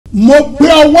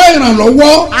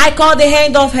I call the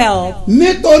hand of help.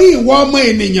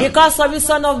 Because of the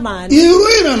Son of Man. Such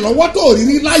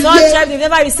help you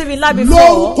never received in life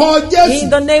before. In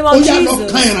the name of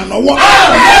Jesus.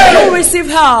 You receive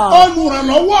help.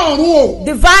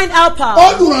 Divine helper.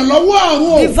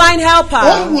 Divine helper.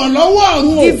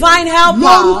 Divine helper.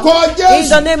 In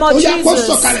the name of Jesus.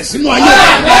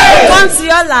 Come to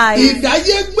your life.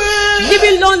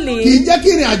 Living lonely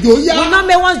will not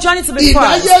make one's journey to be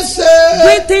fast.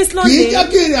 Doing things lonely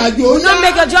will not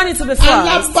make your journey to be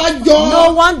fast.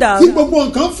 No wonder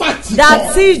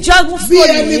that things just move slowly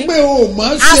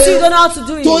as you don't know how to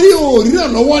do it.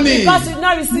 Because you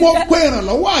not receive help.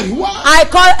 I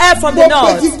call help from the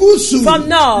north, from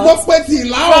north, from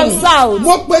south,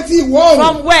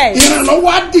 from west.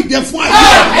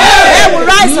 Help will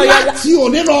rise on your life.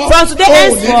 From today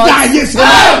henceforth, you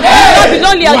will not be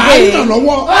lonely again. You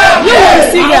will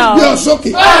receive help. You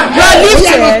are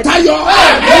lifted. You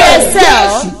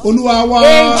excel. In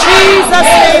Jesus'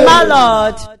 name, my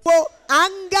Lord.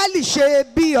 Angeli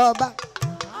Babasebioba.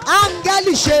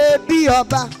 Angeli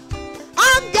Babasebioba.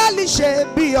 Angeli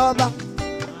Babasebioba.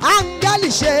 Angeli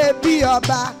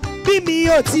Babasebioba. Bí mi ò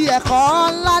tiẹ̀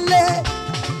kọ́ lálé.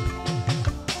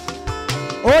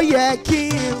 Ó yẹ kí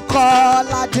n kọ́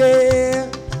ládé.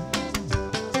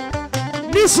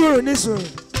 Nísùúrù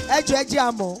ẹjọ́ ẹjẹ́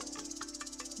àmọ́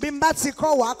bí n bá ti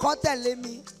kọ́ wàá kọ́ tẹ̀lé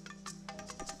mi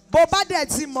bó bá dẹ̀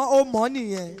ti mọ̀ ó mọ̀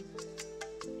nìyẹn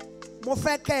mo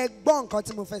fẹ́ kẹ́ ẹ gbọ́ nǹkan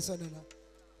tí mo fẹ́ sọ nìyẹn.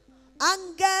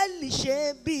 Áńgẹ́lì ṣe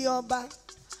bí ọba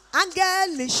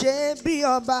áńgẹ́lì ṣe bí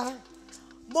ọba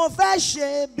mo fẹ́ ṣe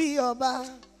bí ọba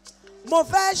mo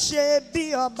fẹ́ ṣe bí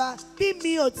ọba bí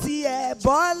mi ò tiẹ̀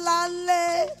bọ́ lálé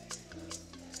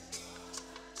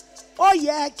ó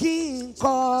yẹ kí n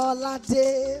kọ́ ládé.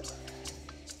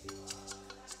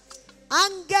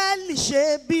 Áńgẹ́lì ṣe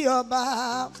bí ọba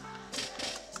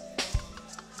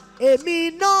èmi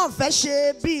náà fẹ́ ṣe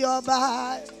bí ọba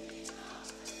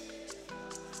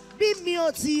bí mi ò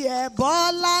tiẹ̀ bọ́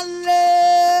lálé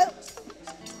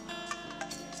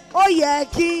ó yẹ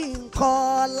kí n kọ́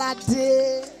ládé.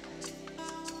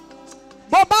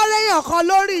 Bó bá réyàn kan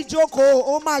lórí ìjókòó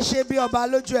ó máa ṣe bí ọba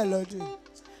lójú ẹ̀ lọ́dún.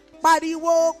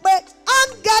 Pariwo pé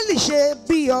áńgẹ́lì ṣe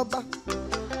bí ọba.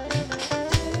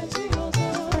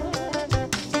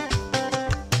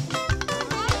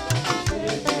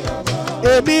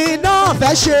 Èmi náà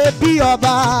fẹ́ ṣe bí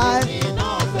ọba.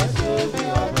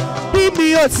 Bí mi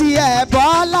ò tiẹ̀ bọ́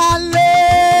lálé.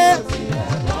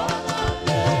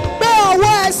 Gbé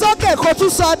ọwọ́ ẹ sókè kó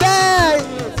tún sọ bẹ́ẹ̀.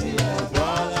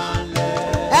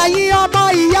 Ẹ̀yin ọmọ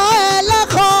ìyá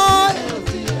ẹlẹ́kọ̀ọ́.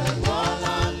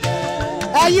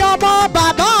 Ẹ̀yin ọmọ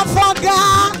bàbá fọ́gá.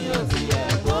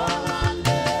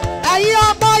 Ẹ̀yin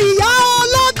ọmọ ìyá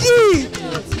olódì.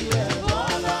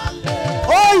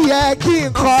 Ó yẹ kí n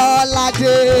kọ́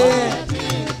ládé.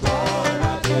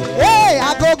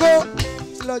 Agogo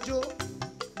lọ́jọ́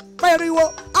pẹ̀riwo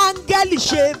áńgẹ́lì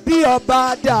ṣe bí ọba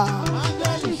dà.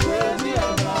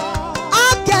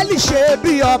 Áńgẹ́lì ṣe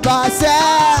bí ọba sẹ́.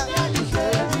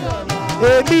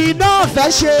 Èmi náà fẹ́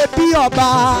ṣe bí ọba.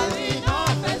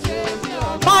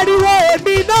 Pariwo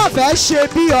èmi náà fẹ́ ṣe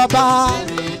bí ọba.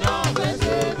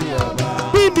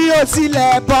 Bí mi ò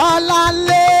tilẹ̀ bọ́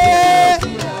lálé.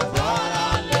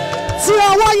 Tí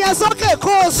ọwọ́ yẹn sókè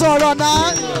kó o sọ̀rọ̀ náà.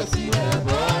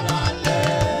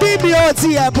 Bí mi ò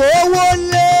tiẹ̀ bówó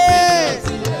lé.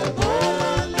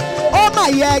 Ó mà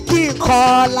yẹ kí n kọ́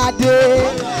ládé.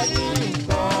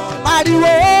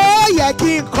 Pariwo ó yẹ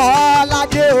kí n kọ́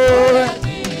ládé o.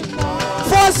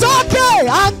 Fò sókè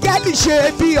áńgẹ́lì ṣe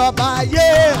bí ọba yé.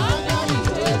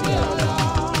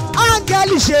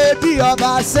 Áńgẹ́lì ṣe bí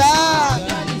ọba sẹ́.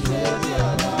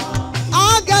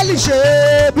 Áńgẹ́lì ṣe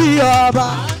bí ọba.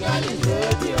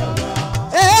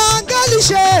 Áńgẹ́lì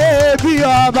ṣe bí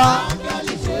ọba.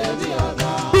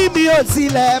 Bí mi ò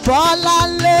tilẹ̀ bọ́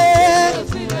lálé.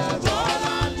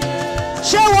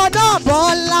 Ṣé wọn náà bọ́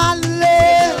lálé?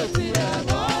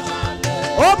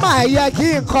 Ó mà yẹ kí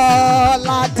n kọ́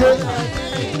ládé.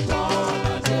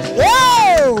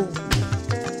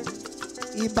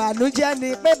 Ìbànújẹ́ ni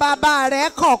pé bàbá rẹ̀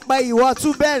kọ̀ pé ìwọ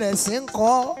tún bẹ̀rẹ̀ sí ń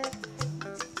kọ́.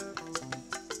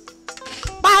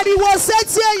 Pariwo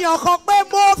sétí èèyàn kan pé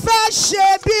mo fẹ́ ṣe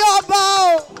bí ọba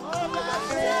o.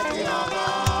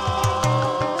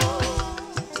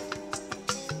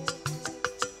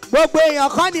 Gbogbo èèyàn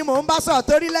kan ni mò ń bá sọ̀rọ̀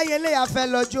torí lẹ́yìn eléyà fẹ́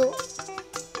lọ́jọ́.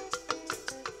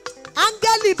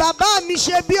 Áńgẹ́lì bàbá mi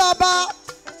ṣe bí ọba.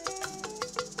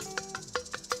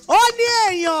 Ó ní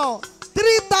èèyàn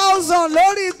 3,000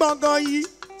 lórí gbọ̀ngàn yìí.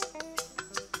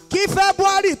 Kí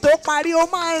February tó parí ó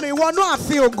máa rìn wọnú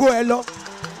ààfin ògo ẹ lọ.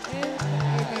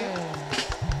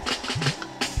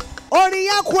 Orin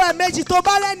yẹn kú ẹ̀ẹ̀mejì tó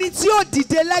bá rẹ́ni tí ó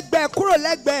dìde lẹ́gbẹ̀ẹ́ kúrò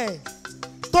lẹ́gbẹ̀ẹ́.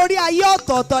 Torí ayé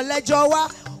ọ̀tọ̀ọ̀tọ̀ lẹ́jọ́ wá.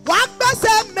 Wà á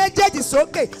gbẹ́sẹ̀ méjèèjì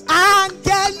sókè.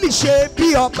 Áńgẹ́lì ṣe bí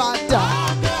ọba dà.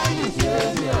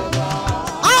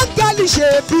 Áńgẹ́lì ṣe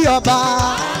bí ọba.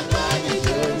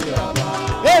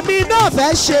 Èmi náà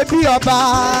fẹ́ ṣe bí ọba.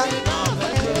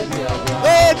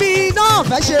 Èmi náà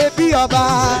fẹ́ ṣe bí ọba.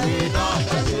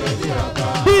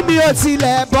 Bí mi ò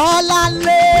tilẹ̀ bọ́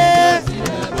lálé.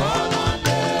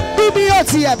 Bí mi ò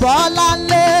tilẹ̀ bọ́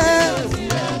lálé.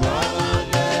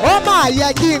 Ó máa yẹ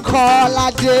kí n kọ́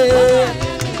ládé.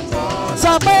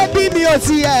 Sọ pé bí mi ò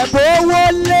tilẹ̀ bówó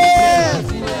lé.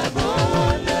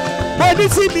 Mo ní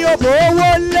tí mi ò bówó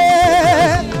lé.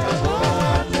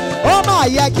 Ó máa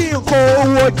yẹ kí n kó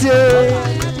owó dé.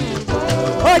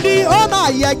 Ó ní ó máa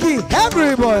yẹ kí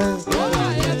everybody.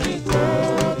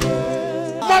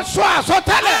 Mo sọ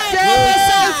àsọtẹ́lẹ̀.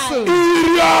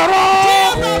 Ìrì ọ̀rọ̀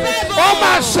ó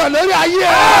máa sọ lórí ayé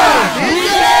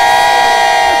ẹ̀.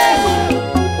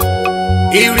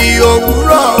 Ìrì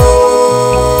òwúrọ̀ o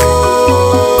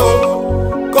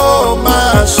kó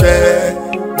máa ṣẹ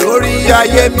lórí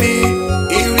ayé mi.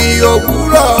 Ìrì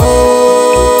òwúrọ̀ o.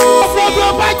 Ọ̀fọ̀dọ̀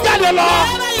bá jáde lọ,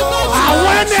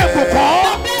 àwọn ẹni ìbùkún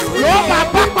ló máa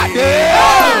bá pàdé.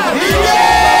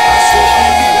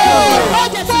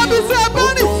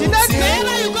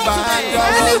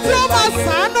 Ẹni tí ó máa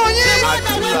ṣàánú yín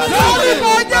lórí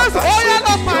ìbò Jésù ó yẹ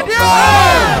lọ pàdé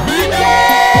o.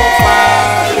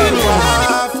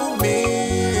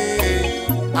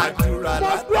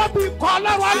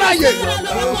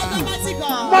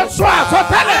 Mo sọ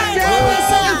àsọtẹ́lẹ̀.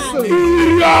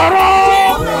 Ìrì ọ̀rọ̀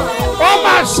ó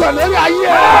máa sọ lórí ayé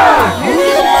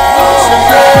ẹ̀.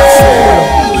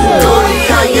 Lórí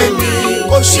ayé mi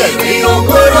ó ṣẹ̀lẹ̀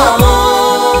òwúrọ̀.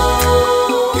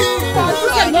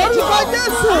 Lórúkọ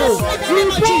Jésù,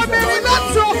 ìbomi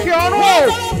láti òkè ọ̀run.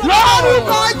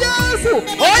 Lórúkọ Jésù,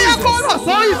 ó yẹ kó rọ̀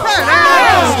sórí ìfẹ́ rẹ̀.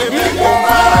 Kó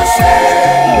máa ṣẹ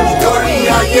lórí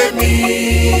ayé mi.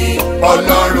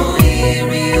 Ọlọ́run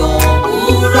ìrì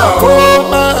òwúrọ̀ kó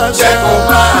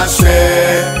máa ṣẹ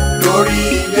lórí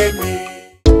ilé mi.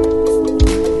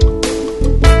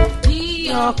 Bí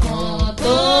ọkàn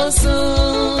tó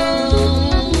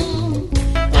sùn,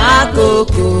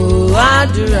 àkókò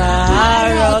àdúrà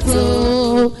àárọ̀ tó.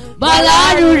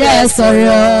 Bọ́lárùn rẹ̀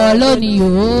sọ̀rọ̀ lónìí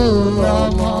o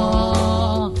ọmọ.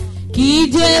 Kí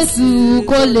Jésù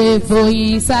kó lè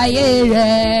fòyìn sáyé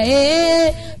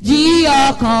rẹ̀. Jí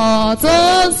ọkàn tó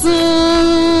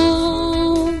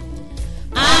sùn.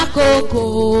 Àkókò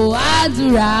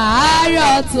àdúrà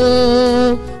àárọ̀ tó.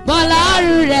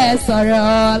 Bọ́lárùn rẹ̀ sọ̀rọ̀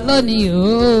lónìí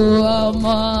o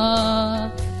ọmọ.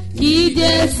 Kí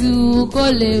Jésù kó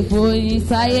lè fòyìn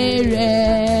sáyé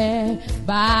rẹ̀.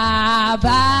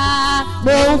 Bàbá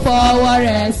mo ń fọwọ́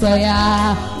rẹ̀ sọ̀yà.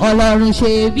 Ọlọ́run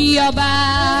ṣe bí ọba.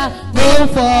 Mo ń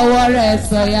fọwọ́ rẹ̀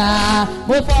sọ̀yà.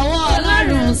 Mo fọwọ́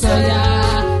Ọlọ́run sọ̀yà.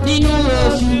 Nínú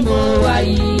oṣù mo wà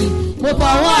yìí. Mo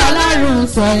fọwọ́ Ọlọ́run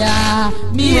sọ̀yà.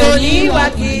 Mi ò ní wá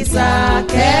kìsà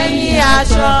kẹ́yìn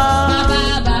aṣọ.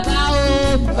 Bàbá o.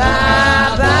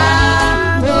 Bàbá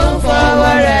mo ń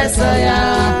fọwọ́ rẹ̀ sọ̀yà.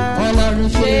 Ọlọ́run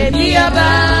ṣe bí ọba.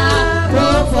 Mo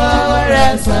ń fọwọ́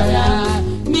rẹ̀ sọ̀yà.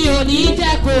 Mi ò ní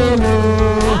jẹ́ kóró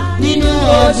nínú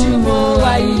oṣù mo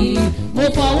wà yìí. Mo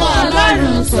fọwọ́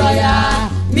Ọlọ́run sọ̀yà.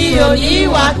 Mi ò ní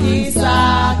wá kìsà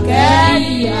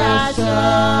kẹ́yìn aṣọ.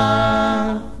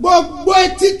 Gbogbo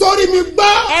etí torí mi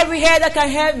gbọ́. Every head that can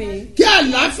hear me. Kí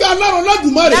àlàáfíà Ọlọ́run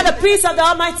Olódùmarè. That the peace of the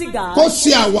Almighty God. Kó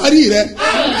ṣe àwárí rẹ.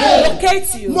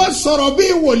 Locate you. Mo sọ̀rọ̀ bí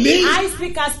wòlíì. I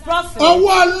speak as prophet.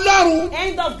 Ọwọ́ Ọlọ́run.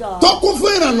 End of God. Tó kún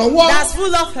fún ìrànlọ́wọ́. That's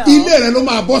full of help. Ilé rẹ ló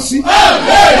máa bọ́ sí.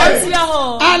 What's your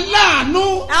home? Aláàánú.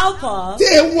 Helper. Tí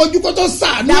ewu ojú kó tó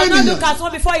sàánú That will not ènìyàn. look at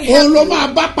one before he Òun helps ló you. máa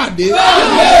bá pàdé.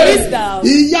 Wisdom.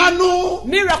 Ìyanu.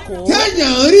 Miracle.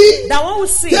 Téèyàn rí. That one will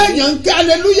see. Téèyàn ń kí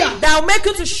hallelujah. That will make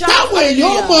you to shout. Táwọn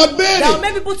èèyàn mọ̀ béèrè. That will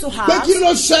make people to Pé ask. kí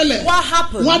ló ṣẹlẹ̀? What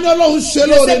happened? Wọ́n ní Ọlọ́run ṣe You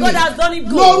lóore say ni. God has done it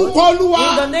good. Lórúkọ Olúwa.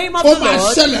 In the name of Ó the máa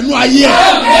Lord. ṣẹlẹ̀ nú ayé ẹ̀.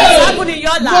 What's happened in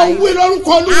your Mo life? wí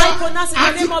lórúkọ Olúwa. I pronounce in the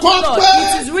Àti name of kọ́ the Lord. pé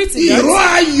It is written. ìró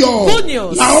ayọ̀ Good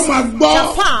news làwọn máa gbọ́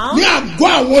shall found ní àgọ́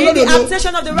àwọn in the olódodo.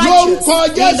 habitation of the righteous. Lórúkọ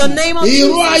In the Jésù name of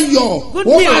ìró Jesus. ayọ̀ Good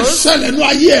ó máa news ṣẹlẹ̀ nú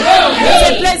ayé ẹ̀. There's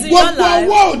a place in your Gbogbo life.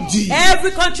 ọwọ́ òdì.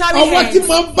 Every contrary Ọwọ́ tí hand.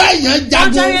 máa ń bá èèyàn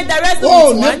jagun. Contrary and direct Ó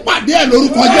with ní one. pàdé ẹ̀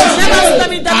lórúkọ Jésù. Never see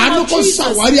them in the name Àánú of kó Jesus.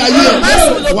 ṣàwárí ayé ẹ̀. Mercy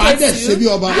will locate Wà á dẹ̀ you. ṣe bí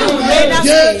ọba. reign as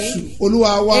Jésù king.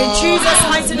 Olúwa wa. In Jesus'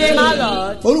 mighty name, our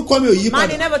Lord. Orúkọ mi ò yí Man, padà.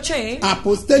 they never change.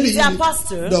 Apostoli He's the yìí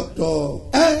apostle. Dr.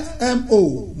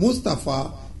 S.M.O.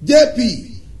 Mustapha J.P.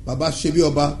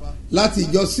 Babasebioba láti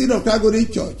ìjọ Seed of Christ Golden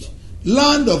Church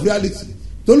Land of Reality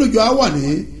tólùjọ á wà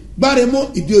ní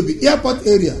Gbáremọ́ Ìdíòbí Airport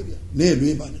area ní ìlú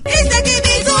Ìbàdàn.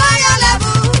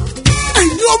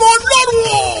 ẹ̀yin ọmọ Ọlọ́run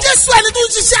o. Jésù ẹni tó ń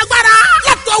ṣiṣẹ́ agbára.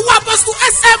 látọwọ́ apọ́sítù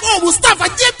SMO Mustapha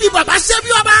JP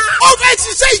Babasebioba. ó fẹ́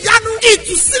ṣiṣẹ́ ìyanu,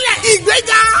 ìtúsílẹ̀,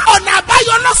 ìgbéga, ọ̀nà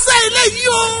àbáyọ lọ́sẹ̀ eléyìí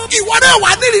o. ìwọ náà wà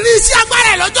nírìírí iṣẹ́ agbára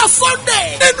ẹ̀ lọ́jọ́ Sunday.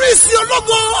 nínú ìsìn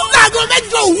ológo. láago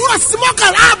 8 òwúrọ̀ sí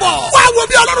 11 àbọ̀. wá wo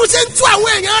bí Ọlọ́run ṣe ń tú àwọn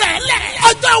èèyàn rẹ̀ lẹ̀.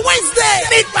 ọjọ́ Wednesday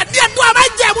ní ìpàdé ẹ̀tọ́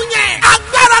abájẹ̀mú yẹn.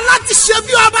 agbára láti ṣe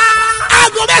bí ọba.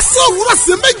 aago 9 òwúrọ̀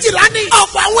sí 12 ni.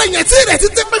 ọ̀pọ̀ àwọn èèyàn tí ìrètí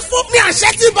ti pín fún ní àṣẹ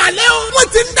ti balẹ̀ o. wọ́n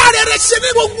ti ń dáre rẹ̀ ṣe ní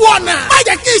gbogbo ọ̀nà. má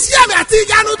jẹ́ kí iṣẹ́ àmì àti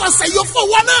ìyanu tọ̀sẹ̀ yóò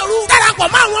fowó náà rú. darapọ̀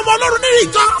mọ́ àwọn ọmọ Ọlọ́run nínú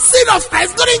ìjọ Seed of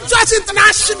Christ Golden Church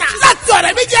International. láti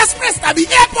ọ̀rẹ́ méjì express tàbí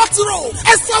airport road.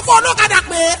 ẹ sọ fún ọlọ́kadà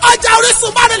pé ọjà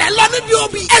Orísun bá rẹ̀ lọ níbi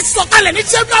òbí. ẹ sọ̀kalẹ̀ ní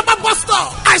ṣẹ́bí ọba bus stop.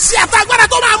 àṣẹ àtàgbàdà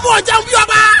tó máa mú ọjà bí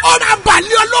ọba. ó máa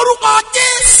bàlẹ́ ọ lórúkọ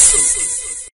Jésù.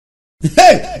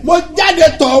 mo jáde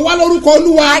tọ̀ wá lórúkọ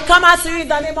Olúwa. I come out to you in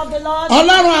the name of the Lord.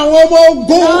 Ọlọ́run àwọn ọmọ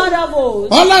ogun. Lord of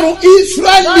hosts. Ọlọ́run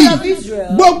Ísírẹ́lì. Lord of Israel.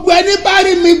 Gbogbo ẹni bá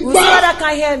rí mi gbọ́. Whosoever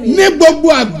can hear me. Ní gbogbo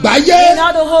àgbáyé. In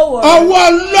all the whole world. Ọwọ́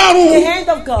Ọlọ́run. The hand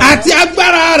of God. Àti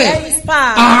agbára rẹ̀. And his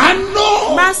power. Àánú.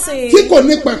 Mercy. Tí kò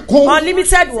ní pẹ̀kun.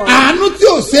 Unlimited one. Àánú tí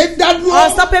ò ṣe é dá dúró.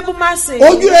 Unstoppable mercy.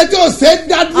 Ojú rẹ̀ tí ò ṣe é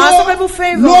dá dúró. Unstoppable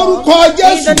favor. Lórúkọ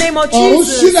Jésù. In the name of Ọ̀run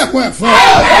Jesus. ṣílẹ̀kùn ẹ̀ fún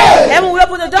ọ. Heaven will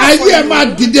open the door for you. Ayé ẹ̀ máa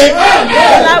dìde.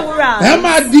 Ẹ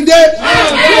máa dìde.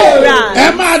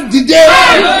 Ẹ máa dìde.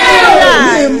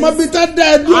 Ní ìmọ̀bítà dá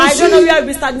ẹ dúró sí.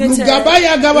 Lùgàbá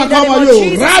yà gàbà kọ́ ọmọ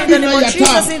yóò. Rábì náà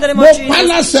yàtà. Mo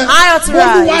pálásẹ̀.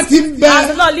 Olúwa ti bẹ.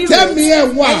 Tẹ́mi ẹ̀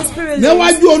wà.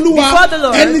 Níwájú Olúwa.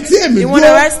 Ẹni tí èmi dúró.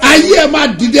 Ayé ẹ̀ máa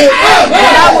dìde.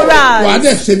 Wà á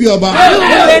dẹ̀ ṣe bí ọba.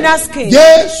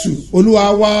 Jésù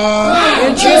Olúwa wá.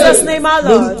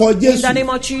 Lórúkọ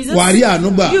Jésù. Wà á rí àánú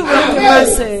gbà.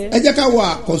 Ẹ jẹ́ ká wà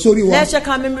àkọ́sórí wa.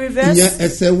 Ìyẹn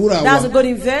ẹsẹ̀ wúrà wa. That's a good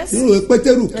invest. Nínú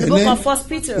Pétérù The book kẹ́nẹ́ of 1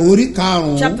 Peter. orí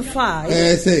karùn-ún Chapter 5.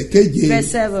 ẹsẹ̀ keje.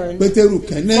 Verse 7. Pétérù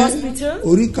kẹ́nẹ́ 1 Peter.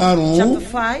 orí karùn-ún Chapter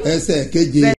 5. ẹsẹ̀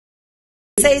keje.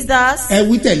 Says thus. Ẹ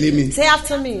wí tẹ̀lé mi. Say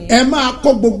after me. Ẹ máa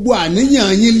kó gbogbo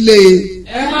àníyàn yín lé.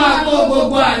 Ẹ máa kó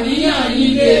gbogbo àníyàn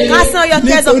yín lé. Cast all your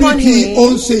cares upon Nítorí tí him. ó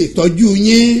ń ṣe ìtọ́jú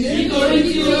yín. Nítorí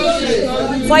tí ó ṣe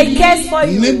ìtọ́jú. For he cares for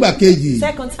you. Nígbà kejì.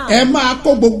 Second time. Ẹ máa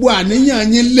kó gbogbo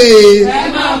àníyàn yín lé.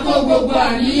 Ẹ máa kó gbogbo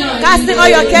àníyàn yín lé. Casting all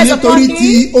your cares upon Nítorí him.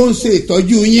 tí ó ń ṣe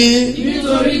ìtọ́jú yín.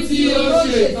 Nítorí tí ó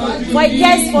ṣe ìtọ́jú. For he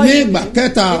cares for you. Nígbà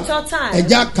kẹta The third time.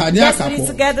 ẹja kà ní Let's read it àkàpọ̀.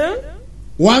 together.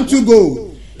 1 to go.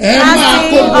 Ẹ máa kó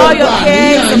Casting all your gbogbo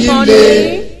cares àníyàn yín upon lé.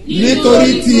 him.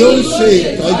 Nítorí tí ó ń ṣe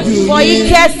ìtọ́jú For he yín.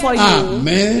 cares for you.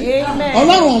 Àmín. Amen.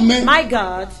 Ọlọ́run mi. My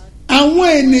God. Àwọn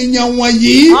ènìyàn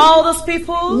wọ̀nyí. All those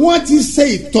people. Wọ́n ti ṣe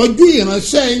ìtọ́jú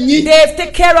ìránṣẹ́ yín. They've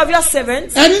taken care of your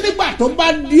servants. Ẹni nígbà tó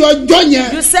bá di ọjọ́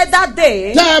yẹn. You said that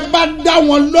day. Tẹ́ ẹ bá dá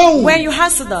wọn lóhùn. When you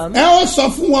answer them. Ẹ ó sọ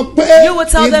fún wọn pé. You will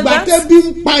tell them ìgbà that. tẹ́bí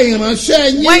ń pa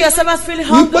ìránṣẹ́ yín. When your servants feel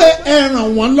hungry. Wípé ẹ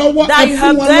ràn wọ́n lọ́wọ́. That Ẹ you fún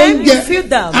help wọn them, lóúnjẹ. you feed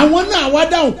them. Àwọn náà wá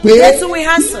dáhùn pé. That's who we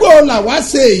answer. Gbọ́ là wá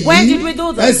ṣe èyí. When did we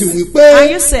do this? Ẹ sì wí pé.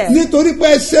 And you said. Nítorí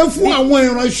pé ẹ ṣe fún àwọn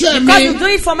ìránṣẹ́ mi. Because you do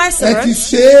it for my Ẹ ti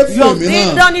servants. ṣe é You fún have mi been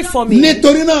náà. done it for me.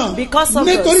 Nítorí náà. Because of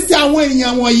nítorí this. tí àwọn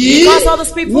èèyàn wọ̀nyí. Because all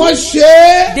those people. Wọ́n ṣe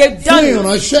é They've fún done it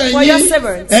ìránṣẹ́ for your yín.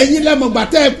 servants. Ẹ̀yin lẹ́mọ̀gbà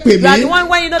tẹ́ ẹ pè You are mí. the one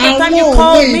when you know the time Àwọn you ò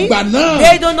call mọ me. ìgbà náà.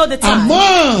 They don't know the time.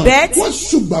 Àmọ́ But wọ́n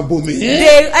ṣùgbàbò mí.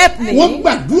 they help me. Wọ́n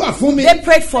gbàdúrà fún mi. They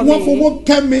prayed for me. Wọ́n fowó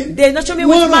kẹ́ mi. They nurture me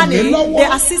with Wọ́n ràn mí money. lọ́wọ́.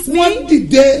 They assist me. Wọ́n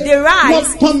dìde. They rise.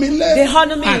 Wọ́n pọ́n mi lé. They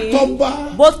honor me.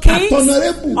 Àtọ́ba. Both kings,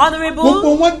 Àtọ̀nàrẹ́bù. honorable.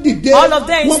 Gbogbo wọn dìde. All of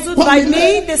them Wọ́n stood pọ́n by mi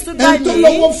lé. me. They stood by Ẹni tó me.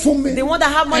 lọ́wọ́ fún mi. The one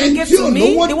that have money Ẹni gave tí to ò me.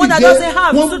 lówó The one that dìde. doesn't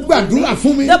have Wọ́n stood with gbàdúrà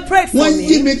fún mi. me. They prayed for Wọ́n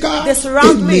yí mi me. ká. They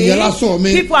surround me. Ènìyàn lásán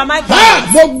mi. People are my Ha!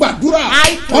 guides. Mo gbàdúrà.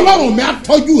 I pray. Ọlọ́run mi á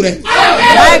tọ́jú rẹ̀.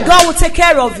 My God will take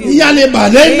care of you. Ìyáálé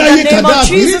bàlẹ́ In the náyé name kàdá of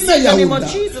Jesus, àbírí in the name náyàwó of dá.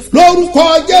 Jesus.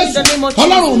 Lórúkọ In the Jésù. name of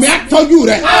Ọlọ́run mi á tọ́jú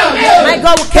rẹ̀. My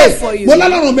God will care for you. Mo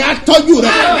lọ́lọ́run mi á tọ́jú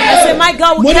rẹ̀. I say my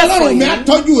God Mo will care for lọ́lọ́run you. mi á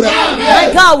tọ́jú rẹ̀.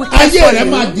 My God will care Ayé for rẹ̀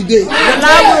máa you. dìde.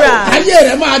 Láwùrà. Ayé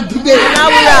rẹ̀ máa dìde.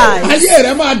 Láwùrà. Ayé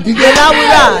rẹ̀ máa dìde.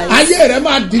 Láwùrà. Ayé rẹ̀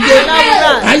máa dìde.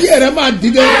 Láwùrà. Ayé rẹ̀ máa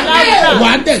dìde. Láwùrà. Wà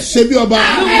á dẹ̀ ṣe bí ọba.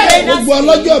 Gbogbo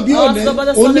ọlọ́jọ́ bí òní.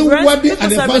 Oníwádé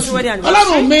àdìfásù.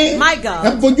 Ọlọ́run mi. My God.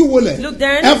 Ẹ fojú wọlẹ̀. Look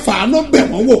there. Ẹ fàánú bẹ̀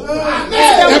wọ́n wò.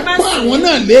 Ẹ kọ́ àwọn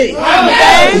náà lé.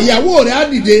 Ìyàwó rẹ̀ á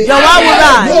dìde. Your wife will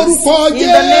rise. Lórúkọ In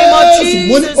the name of Jésù.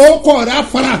 Mo ní Jesus. orúkọ rẹ̀ á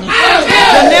fara hàn.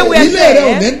 Your name will Ilé rẹ̀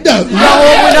ò ní appear. dàrú. Your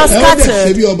home will not Ẹ ó dẹ̀ ṣe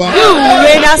scatter. bí ọba. You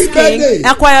reign as Happy king. birthday.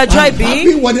 Ẹ kú ayọ̀ ọjọ́ And ìbí.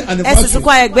 happy wedding Ẹ sì anniversary. tún kú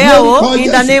ayọ̀ ìgbéyàwó. Lórúkọ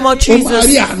In the Jésù. name of Ó máa Jesus.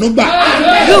 rí àánú gbà.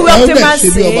 You will obtain mercy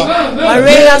and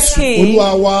reign as king.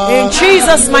 In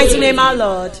Jesus' mighty name, our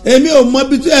Lord. I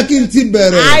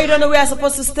don't know where I'm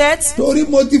supposed to start.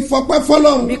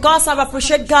 Because I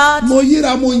appreciate God,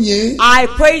 I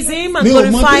praise Him and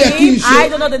glorify Him. I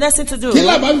don't know the next thing to do.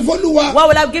 What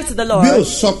will I give to the Lord?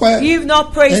 If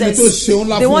not praises,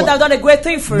 the one that done a great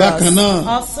thing for us.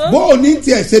 Also, how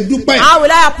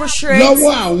will I appreciate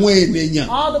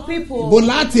all the people?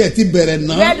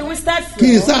 Where do we start from?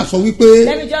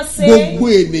 Let me just say,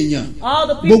 all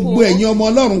the people,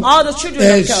 all the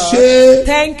children of God,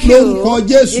 thank you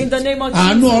in the name of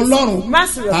Jesus.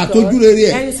 Mercy of God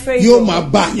and His favor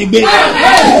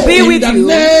be with you. In the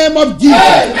name of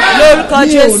Jesus.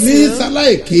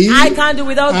 I can't do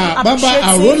without appreciating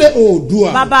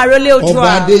Baba Arole Odua,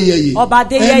 Oba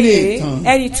Adeyeye,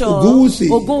 Enitan,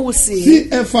 Ogunwusi,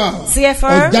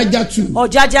 CFR,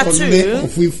 Ojajatu,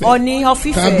 Oni of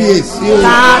Ife.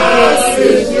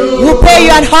 We pay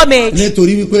you an homage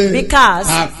because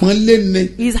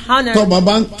He's honored.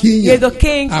 You're the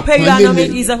king. Pay you an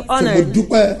homage. He's honored.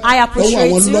 I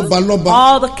appreciate you.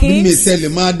 All the kings,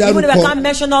 even if I can't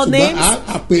mention all names,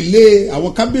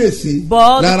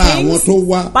 but the kings,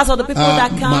 part of the people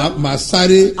that come,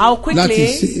 I'll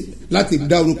quickly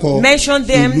mention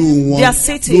them, their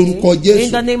city, in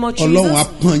the name of Jesus.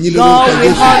 God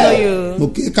will honor you.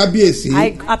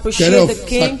 I appreciate the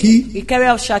king, Ikere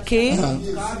of Shaki,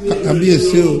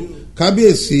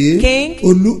 King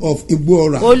Olu of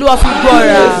Igbora,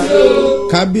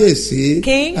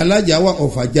 King Alajawa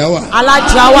of Ajawa,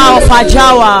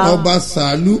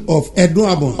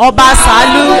 Oba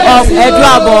Salu of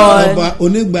Eduabon, Oba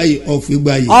Onigbaye of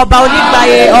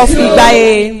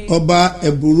Igbaye, Oba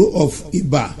Eburu of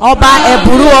Iba,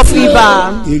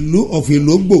 Ilu of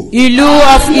Ilogbo,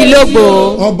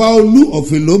 Oba Olu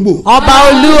of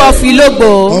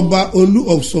Ilogbo,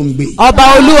 Oba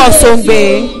Olu of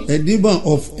Songbe, Ediban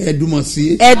of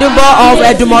Edumasi,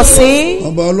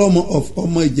 Oba Olomo of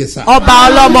Omo Ijesa, Oba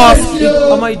Olomo of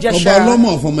Omo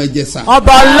Ijesa,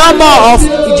 Oba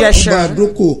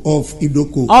Doko of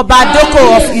Idoko, Oba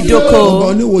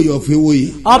Oniwoye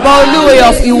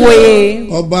of Iwoye,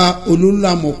 Oba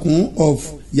Olulamokun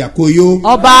of Yakoyo,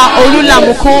 Oba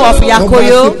Olulamukun of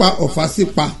Yakoyo,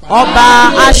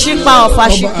 Oba Ashipa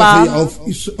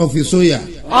of Isoya,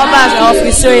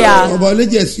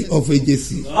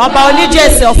 Oba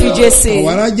Olejesi of Ejesi,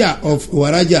 Owaraja of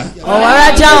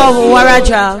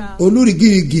Owaraja,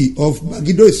 Olurigirigi of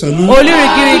Bagido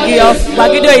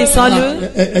Isolu,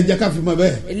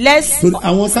 Let's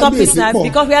stop it now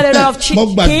because we had a lot of kings.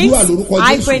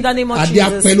 I pray in the name of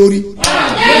Jesus. You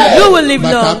will live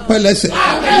long.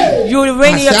 You will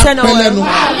reign in your tenure.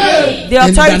 The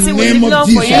authority will live long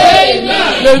for you.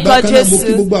 Lord God Jesus.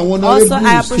 Also,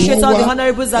 I appreciate all the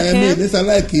honorables that came.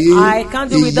 I can't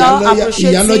do without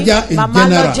appreciating Mama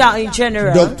Loja in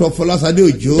general. Dr. Folashade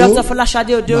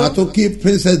Ojo.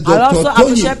 I also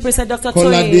appreciate Princess Dr.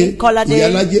 Tony Kolade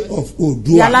of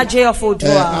Odua.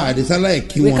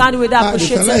 We can't do without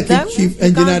appreciating them. We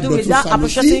can't do without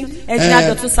appreciating Engineer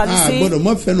Dr. Salisi.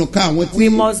 We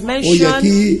must mention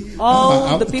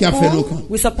all the people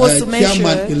we're supposed to mention.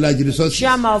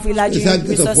 Chairman of Ilaji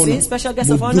Resources, special guest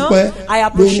of honor. I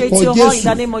appreciate you all in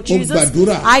the name of Jesus.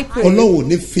 I pray God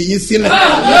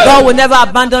will never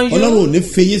abandon you. God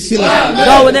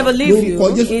will never leave you.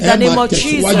 In the name of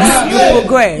Jesus, you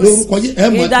progress. In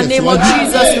the name of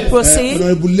Jesus, you proceed.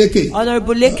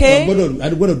 Honorable Leke,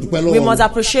 we must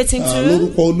appreciate him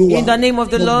too. In the name of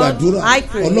the Lord, I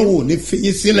pray God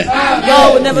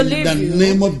will never leave you. In the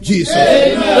name of Jesus.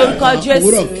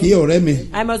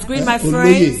 I must greet my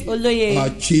friends, Oloye, our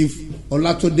Chief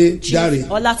Olatunde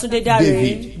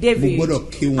Dare, David.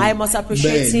 I must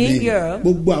appreciate him here.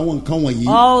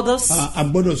 All this,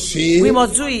 we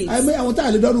must do it. A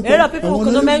lot of people who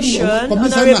could not mention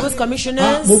honorables,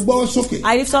 commissioners.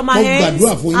 I lift up my hands.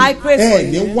 I pray for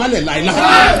you.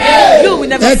 You will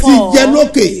never fall.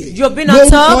 You've been on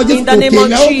top in the name of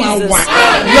Jesus.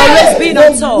 You've always been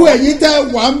on top. All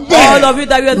of you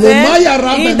that were there,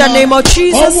 in the name of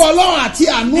Jesus. The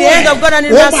hand of God and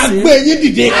His mercy will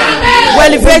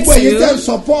elevate you.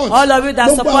 All of you that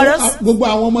support us,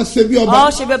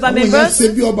 all Sebioba members,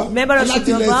 members of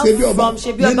Sebioba from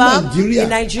Sebioba in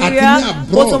Nigeria,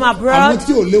 both from abroad, the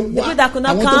people that could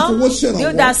not come, the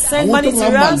people that send money to us,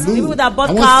 the people that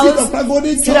bought cows,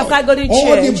 Seed of Christ Golden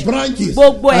Church,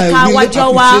 gbogbo ẹ̀ka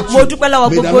wájọ wa you.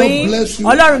 May the Lord bless you.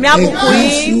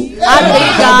 Increase you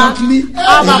abundantly in the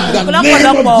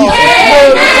name of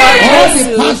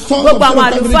Jesus. All the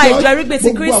pastors of the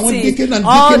deacon and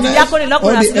deaconess, all the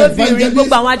evangelists,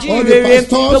 all the pastors,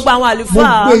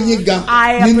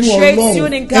 I appreciate you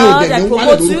in God. I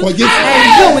promote you, and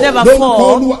you will never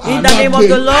fall. In the name of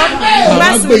the Lord,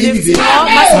 mercy will lift you up,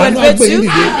 mercy will elevate you,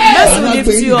 mercy will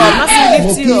lift you up, mercy will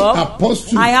lift you up.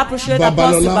 I appreciate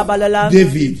Apostle Babalola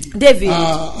David.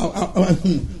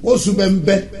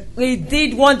 He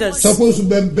did wonders. He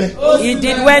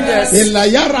did wonders. In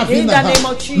the name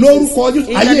of Jesus. In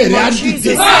the name of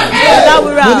Jesus.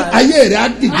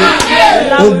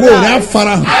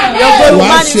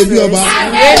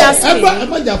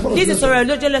 This is a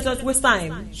religion. Let us waste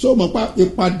time. You know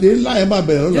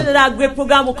that great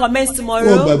program will commence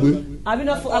tomorrow. Have you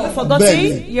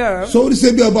forgotten? Yeah. So this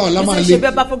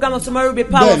program of tomorrow will be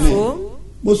powerful.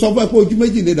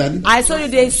 I told you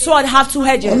the sword have two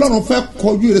edges.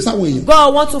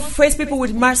 God wants to face people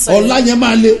with mercy.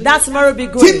 That tomorrow will be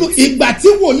good.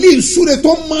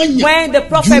 When the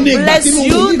prophet bless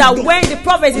you, that when the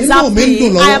prophet is happy,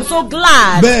 I am so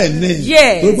glad.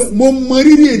 Yes.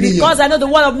 Because I know the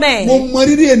word of man. I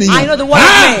know the word of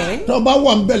man.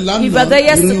 If you were there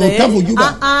yesterday,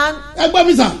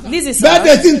 this is the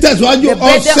birthday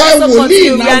also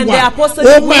continue and the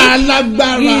apostolic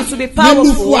week to be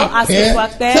powerful. Do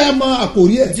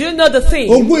you know the thing?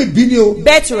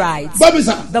 Birthright.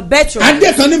 The birthright.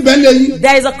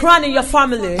 There is a crown in your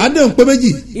family.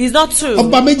 It's not two.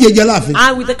 And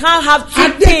we can't have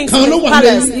two kings in the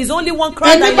palace. It's only one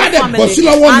crown in your family.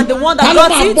 And the one that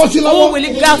got it, who will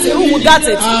get it? Who will get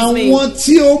it? It's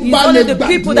only the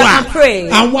people that can pray.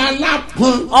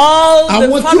 All the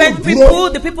fervent people,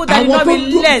 the people that did not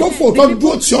relent, the people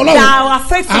that are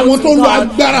faithful to God,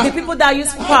 the people that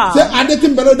use power. He's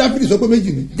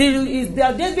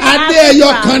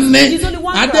only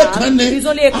one crown. He's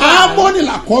only a crown.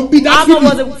 Ammon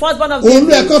was the firstborn of David.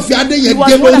 He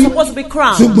was the one that's supposed to be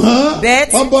crowned.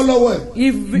 But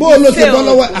he failed.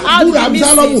 How did he miss it?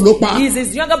 It's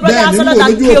his younger brother Absalom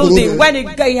that killed him when he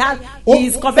had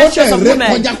his conventions of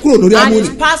women. And he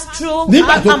passed through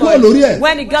Ammon.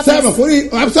 When he got Absalom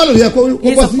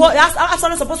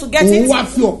supposed to get it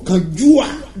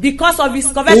because of his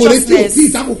covetousness.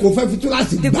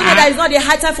 The good that is not the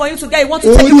high time for him to get, he wants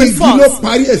to take it with force.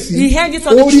 He hanged it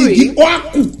on the tree. He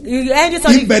hanged it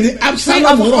on the tree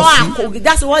of Oak.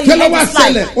 That's what he hanged his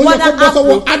life. What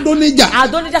happened?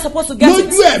 Adonijah supposed to get it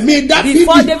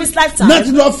before David's lifetime.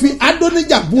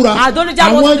 Adonijah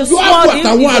was the sword in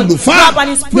his job and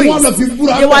his priest.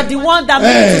 They were the one that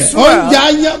made it to swear.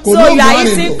 So you are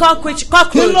eating cockroach. You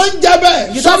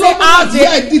don't say how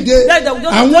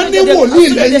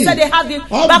they said they have the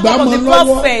backbone of the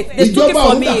prophet. They took it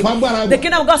from me. The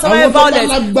kingdom of God survived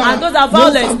violence, and those are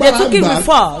violent. They took it with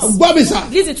force.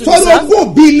 Listen to this.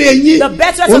 The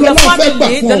better of your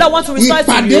family, the Lord wants to restore it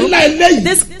to you.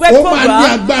 This great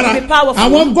program will be powerful.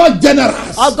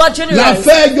 God generous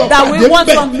that we want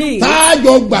from me,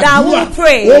 that we will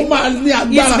pray. It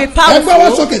will be powerful.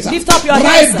 Lift up your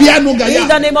hands in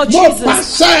the name of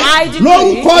Jesus. I decree in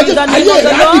the name of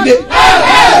the Lord,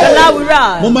 the Lord will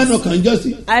rise.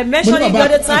 I mentioned it the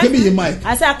other time.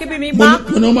 I said, I'll keep me back.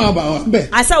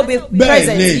 I said, I'll be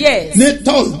present. Yes.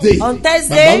 On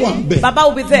Thursday, Baba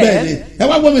will be there.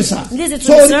 Listen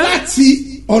to me, sir.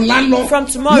 From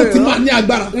tomorrow, it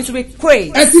will be great.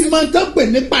 You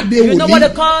know what they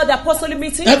call the apostolic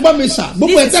meeting? All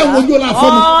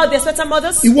the expectant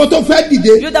mothers, you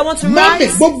that want to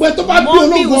rise,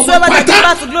 mommy, whosoever that gives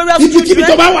birth to glorious children,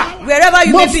 wherever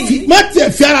you may be,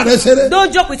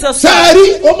 don't joke with yourself. You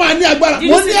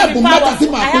see the power.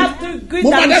 I have three good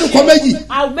that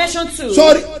I'll mention two.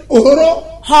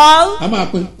 Hall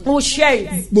who share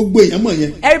it.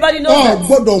 Everybody knows that.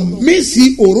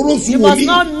 You must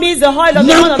not miss the oil of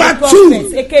the one of the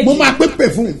prophets.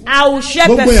 I will share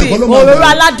perfume. Ororo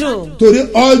aladun.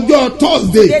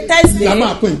 Thursday,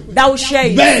 that will share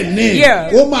it. Yeah.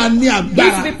 This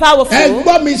will be powerful.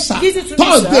 Listen to me, sir.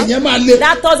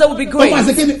 That Thursday will be great.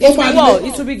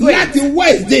 It will be great.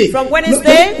 From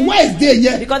Wednesday,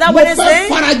 because that Wednesday,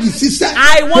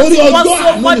 I want to work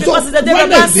so much because it's the day of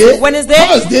mercy. Wednesday,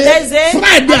 Thursday,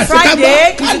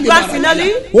 Friday, it's grand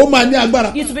finale.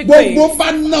 It will be great.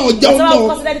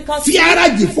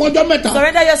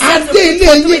 Surrender yourself to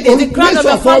the crown of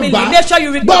your family. Make sure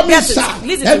you get it.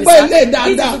 Listen to me, sir. Listen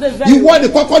to this very well.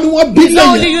 It's not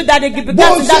only you that they begat in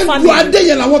that family.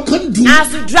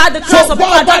 As you drag the cross of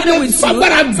God with you, so you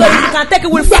can take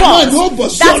it with force.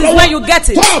 That is when you get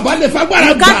it. You can't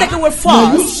take it with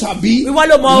force. We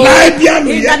want more. In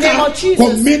the name of Jesus.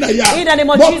 In the name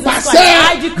of Jesus Christ.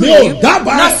 mi ò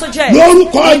dábàá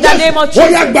lórúkọ Jésù ó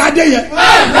yá gba adé yẹn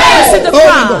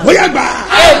ó yá gbà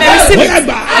ó yá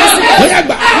gbà ó yá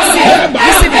gbà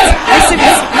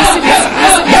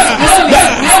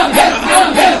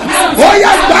ó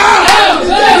yá gbà.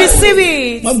 Receive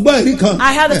it.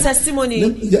 I had a testimony.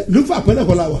 Look for when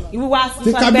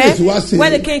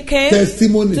the king came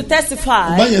to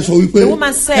testify. The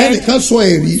woman said,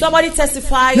 somebody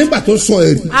testified.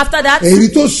 After that,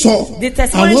 the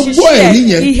testimony she shared,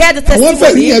 he heard the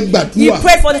testimony. He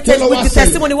prayed for the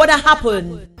testimony. What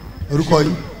happened?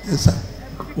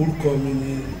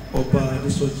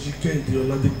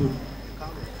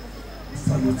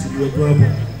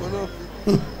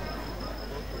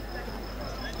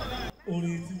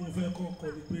 Orin tí mo fẹ́ kọ́kọ́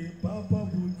ni pé bàbá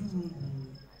bojú ogun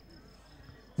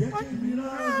jẹ́ kí mi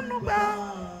ránú gbà.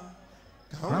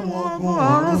 Káwọn ogun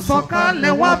ọ̀run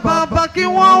sọ̀kalẹ̀ wá bàbá kí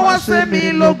wọ́n wá ṣe mí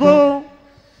lógo.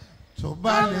 Tó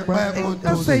bá lè pẹ́ kó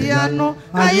tó ṣe yanu,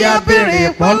 ayé abèrè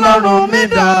pọ́lọ́run mi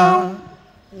dán.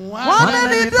 Wọ́n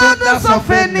lẹ́ni dáadáa sọ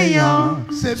fẹ́ nìyàn,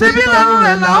 ṣébí lọ́rùn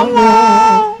rẹ̀ là ń wò.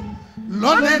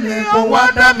 Lọ́lẹ̀ ni kò wá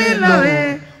dá mi lọ́rẹ̀,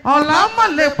 ọ̀la mọ̀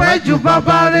lè pẹ́ ju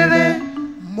bàbá rere.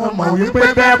 Mo mọ̀ wípé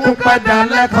bẹ́ẹ̀ kú padà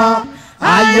lẹ́kan,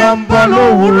 ayọ̀ ń bọ̀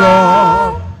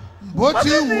lówùrọ̀. Bó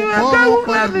ti wù kó mú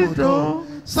pẹ̀lú tó,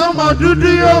 sọ́mọ dúdú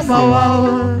yóò mọ̀ wá o.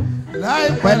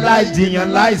 Láìpẹ́ láì jiyàn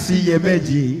láì sí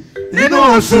iyèméjì, nínú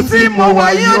oṣù tí mo wà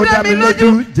yìí ó dá mi lójú,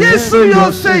 Jésù yóò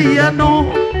ṣe ìyanu,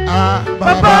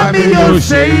 bàbá mi yóò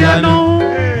ṣe ìyanu.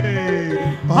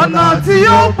 Ọ̀nà tí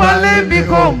yóò palẹ̀ mi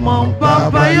kò mọ̀,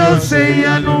 bàbá yóò ṣe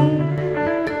ìyanu.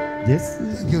 Yes.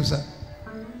 Thank you, sir.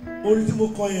 Orin tí mo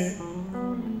kọ yẹn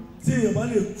tí èèyàn bá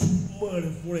lè tu mọ́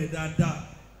rẹ̀ fún rẹ̀ dáadáa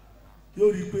yóò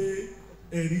rí i pé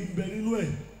ẹ̀rí ń bẹ nínú ẹ̀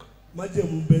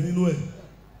májẹ̀mú ń bẹ nínú ẹ̀.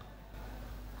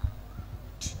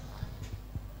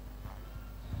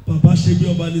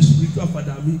 Babasebioba ni spiritual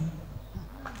father mi.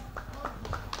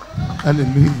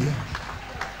 Hallelujah.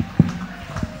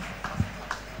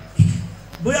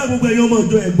 Bóyá gbogbo ẹ̀yọ́ ọmọ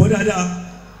ìjọ ẹ̀ gbọ́ dáadáa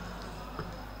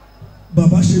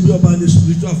Babasebioba ni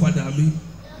spiritual father mi.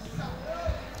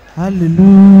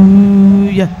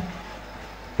 Hallelujah.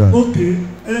 Okay,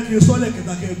 ẹlẹ́kìn sọ́lẹ̀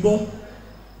kẹta kẹ gbọ́.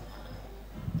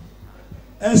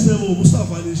 SMO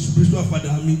Mustapha ni spiritual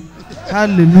father mi.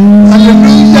 Hallelujah.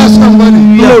 Hallelujah,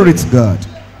 somebody. Glory to God.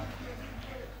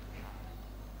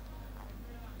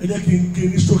 Ẹ jẹ́ kí n ké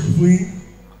ní stroke fún yín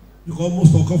because mo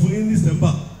sọ̀kan fún yín ní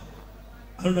December.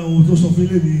 I don't know àwọn tó sọ fún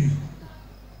yín lẹ́nu yìí.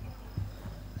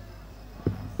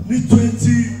 Ní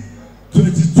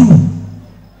 2022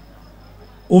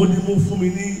 ó ní mo fún mi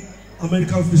ní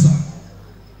American visa.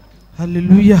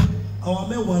 Hallelujah. Àwọn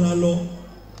mẹ́wàá la lọ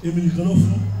èmi nìkan náà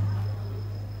fún.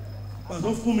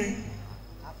 Pàtó fún mi.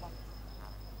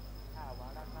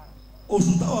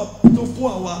 Oṣù táwa tó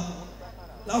fún àwa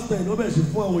last time ló bẹ̀rẹ̀ sí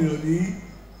fún àwọn èèyàn ní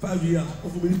 5 years ó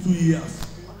fún mi ní 2 years.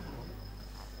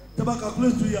 Tẹ́bá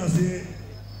calculate 2 years yẹn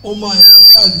ó máa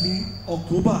expire ní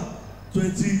October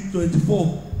 2024.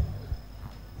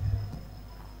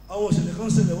 Àwọn òṣèlè kan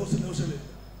ṣẹlẹ̀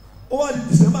ó wá di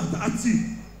December 30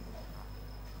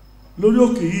 lórí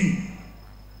òkè yìí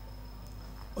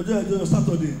ọjọ́ ìjọ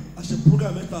Saturday a ṣe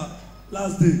program mẹ́ta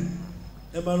last day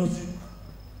ẹ máa rántí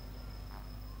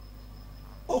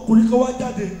ọkùnrin kan wá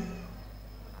jáde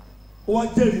ó wá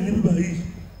jẹ́rìí ní bíbá yìí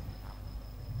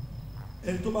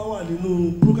ẹni tó bá wà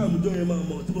nínú program ìjọ yẹn máa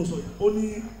mọ̀ tí mo sọ yìí ó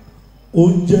ní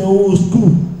oúnjẹ owó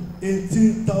school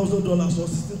 $18,000 or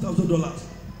 $16,000.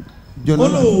 Jonah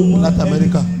Latin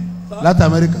America.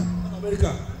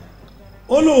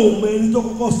 Ó lóun mọ ẹni tó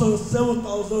kọ́kọ́ san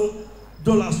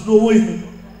 $7,000 lówó ìlú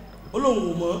ó lóun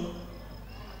ò mọ̀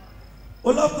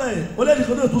ó lápá ẹ̀ ó lẹ́ni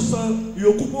kan náà tó san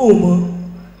ìyókù pọ̀ ò mọ̀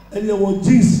ẹni ẹ̀wọ̀n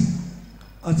jeans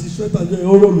àti sweater jẹ́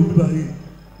ẹ̀rọ lù mí báyìí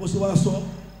mo ṣe wá sọ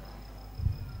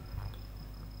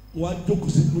wọ́n á jókòó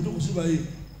sí báyìí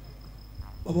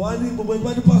bàbá wa ní gbogbo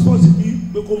ẹgbẹ́ ní passport mi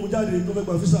pé kó mu jáde tó fẹ́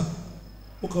gba visa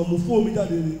mo kàn mú fóònù mi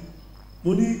jáde ni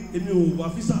mo ní èmi ò wá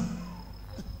visa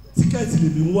tíkẹ́ẹ̀tì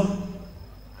lèmi ń wá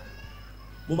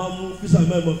mo máa mú fisa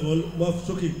mẹ́rin mọ́ mo máa fi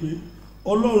sókè pé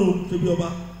Ọlọ́run Sebioba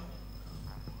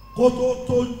kó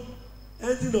tó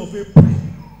ending of April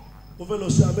mo fẹ́ lọ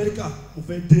sí Amẹ́ríkà mo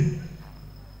fẹ́ dé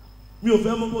mi ò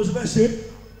fẹ́ mọ̀ bó ṣe fẹ́ ṣe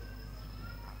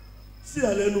sí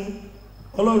àlẹ́nu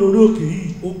Ọlọ́run orí òkè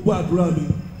yìí ó gbọ́ àdúrà mi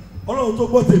Ọlọ́run tó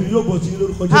gbọ́ tèmi yóò gbọ́ tí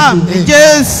lórúkọ Jésù.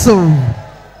 Jésù.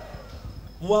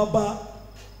 Mo wá bá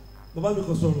bàbá mi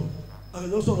kan sọ̀rọ̀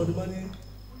àkànjọ́ sọ̀rọ̀ ní bá ní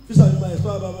fisa mi máa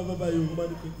ẹ̀sọ́ àbábábá yìí wọ́n máa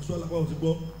ní kò alápá òsì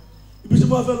gbọ́ ibi tí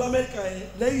wọ́n fẹ́ lọ Amẹ́ríkà yẹn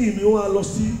lẹ́yìn mi wọ́n á lọ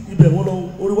sí ibẹ̀ wọ́n lọ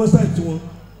orí wẹ́bsáìtì wọn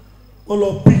wọ́n lọ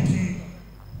píkì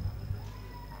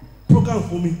program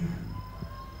fún mi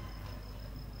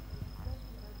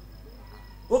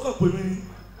pè mí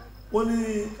wọ́n ní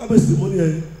kábíyèsí mo ní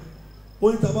ẹ̀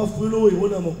wọ́n ní tá a bá fún yín lówó yìí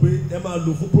wọ́n náà mọ̀ pé ẹ máa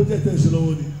lò fún project ẹ̀ ṣe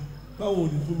lọ́wọ́ ni báwo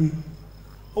ni fún mi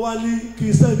wọ́n wá ní kí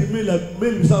n sẹ́ndì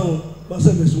méèlì sáwọn bá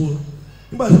sẹ́ndì sí wọn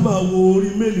nígbà tí màá wo orí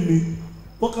méèlì mi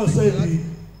wọ́n kàn sẹ́ndì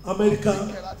Amẹ́ríkà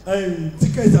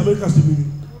tíkẹ́ẹ̀tì Amẹ́ríkà sí mi ni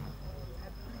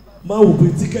máa wò pé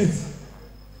tíkẹ́ẹ̀tì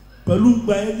pẹ̀lú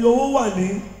gba ẹni owó wà ní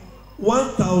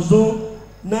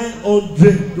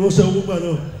 1,900 ló ṣe owó gbà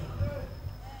náà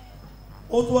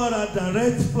ó tún wá ra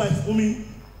direct flight fún mi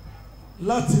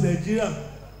láti Nàìjíríà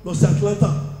lọ sí Atlanta.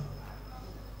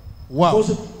 Wow.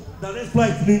 Direct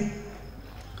flight ni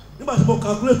nígbà tí mo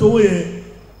calculate owó yẹn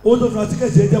owó tó fi ra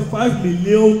tíkẹ́ẹ̀tì yẹn jẹ́ 5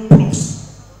 million plus.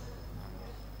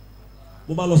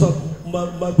 mo bá lọ sọ mo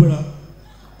bá gbéra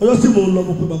ọjọ́ tí mo ń lọ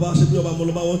mo pe Babasebioba mo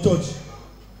lọ bá wọn church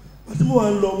àti mo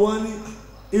wà ń lọ wọn á ní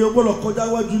èèyàn gbọ́dọ̀ kọjá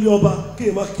wájú ilé ọba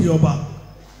kéèyàn má kí ọba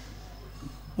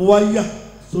mo wá yà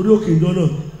sórí òkè ìjọ náà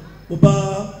mo bá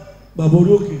bàbá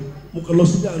orí òkè mo kàn lọ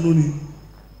sí àánú ni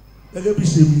gẹ́gẹ́ bí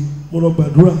ṣe mi mo lọ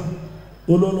gbàdúrà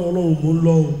mo lọ Ọlọ́run mo ń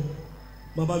lọ o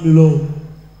má bá mi lọ o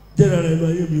jẹ́rìí ara ẹnu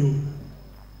ayé mi o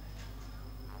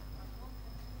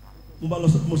mo bá lọ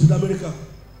mo sí Amẹ́ríkà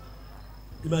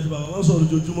ìmọ̀ àti bàbá wọn sọ̀rọ̀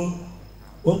lójoojúmọ́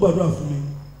wọ́n gbàdúrà fún mi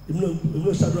èmi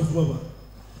náà ṣàdúrà fún bàbá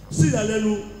sí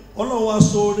ìyàlẹ́nu Ọlọ́run wa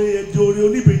sọ oore ẹ̀dẹ̀ oore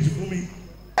oníbejì fún mi.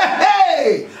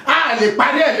 A lè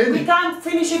parí ẹ̀ lẹ́nu. We can't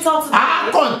finish it all today. A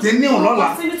continue lọ́la.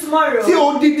 Continue tomorrow. Tí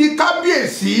odidi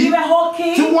kábíyèsí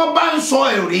tí wọ́n bá ń sọ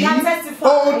ẹ̀rí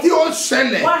ohun tí ó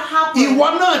ṣẹlẹ̀ ìwọ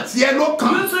náà tiẹ̀ ló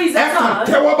kàn ẹ kàn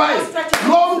tẹ́wọ́ báyìí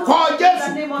lórúkọ Jésù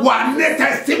wà ní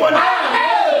testimony.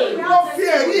 Mo fi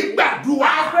ẹ̀rí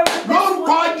gbàdúrà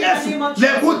lórúkọ Jésù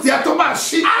lẹ́kùn tiẹ̀ tó máa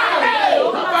ṣí.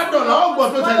 Bàbá dọ̀là ọgbọ̀n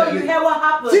tó tẹ̀lé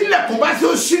tí lẹ́kùn bá ṣe ó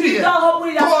ṣí nìyẹn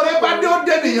tó rẹ bá dé ó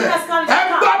dé nìyẹn ẹ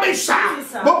gbọ́ mi ṣá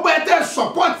gbogbo ẹ tẹ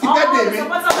sọpọ́tì bẹ́ẹ̀ mi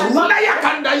wúláyà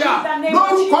kàndàyà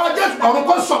lórúkọ Jésù ọ̀run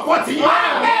kò sọpọ́tì yìí.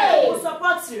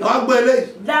 wọ́n gbé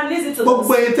eléyìí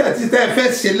gbogbo ẹ tẹ ti tẹ fẹ́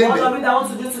ṣe léde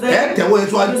ẹ tẹ̀wọ́ ẹ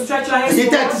síwájú ẹ̀yin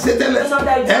tẹ ti ṣe tẹ́lẹ̀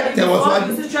ẹ tẹ̀wọ́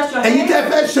síwájú ẹ̀yin tẹ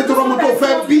fẹ́ ṣe tó lọ́mọ tó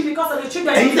fẹ́ bí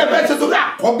ẹ̀yin tẹ fẹ́ ṣe tó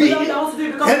àkọ́bí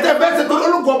ẹ̀yin tẹ fẹ́ ṣe tó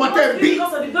lọ́lùkọ́ ọmọ tẹ bí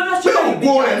pé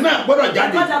ògo rẹ̀ náà gbọ́dọ̀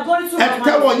jáde ẹ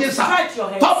tẹ̀wọ́ yín sá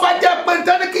tọ́ba jẹ́ pé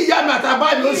ntẹ́ni kí ìyá mi àtàbá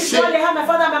mi ó ṣe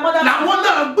làwọn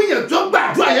náà gbìyànjú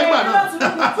gbàdúrà yẹn gbà náà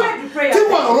tí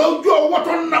wọ́n rojú owó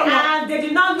tó ń ná wọn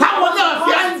táwọn náà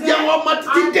fi à ń jẹ wọn ọmọ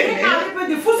títí dèní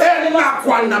ẹ nà kó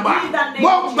ànàbà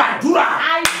wọ́n gbàdúrà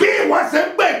bí wọ́n ṣe ń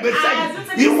gbé ìgbésẹ̀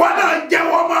yìí ìwọ náà jẹ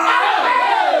wọn mọ́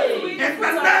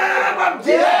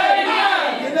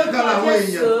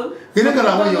kíni kan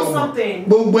làwọn èèyàn wọn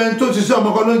gbogbo ẹni tó ti sẹ ọmọ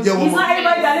kan ló ń jẹ wọn mọ́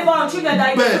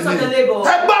bẹ́ẹ̀ ni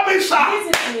ẹ gbọ́ mi sá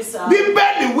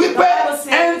Bíbélì wípé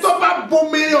ẹni tó bá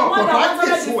bomi ọ̀pọ̀tọ́ á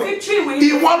jésù ẹ̀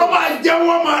ìwọ ló máa jẹ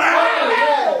wọn mọ́ rẹ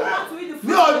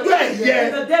ní ọjọ́ ẹ̀yẹ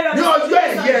ní ọjọ́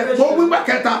ẹ̀yẹ mo wípé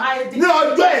kẹta ní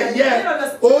ọjọ́ ẹ̀yẹ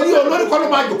orí olórí kan ló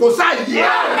máa jòkó sáàyè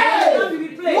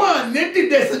wọn ní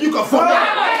dìde ìṣẹ́jú kan fún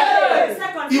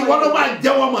mi ìwọ ló máa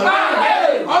jẹ wọn mọ́ rẹ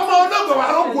ọmọ ológun wa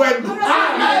ló gun ẹnu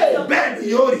bẹ́ẹ̀ ni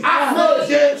yóò rí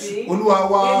Jésù Olúwa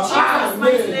wa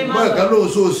mọ ẹ̀ka ló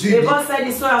so sí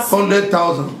 100,000 mo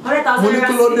ní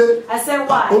kí ló dé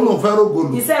ó lóun fẹ́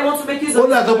rògbòlù ó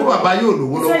lè sọ pé bàbá yóò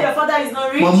lówó lọ́wọ́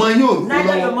màmá yóò lówó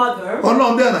lọ́wọ́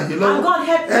Ọlọ́run bẹ́ẹ̀ ràn yín lọ́wọ́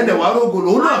ẹ̀dẹ̀ wà rògbòlù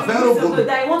ó náà fẹ́ rògbòlù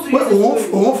pé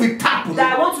òun fi táàpù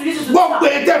gbogbo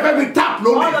ẹ̀jẹ̀ fẹ́ fi táàpù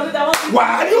lónìí wà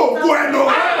á rí òkú ẹnu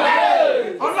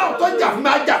Ọlọ́run tó jà fún mi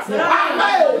á jà fún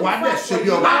wà á dẹ̀ ṣe bí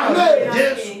ọba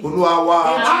Jésù Olúwa wa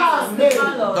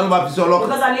tọ́lú bá fi sí ọlọ́kàn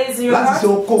láti ṣe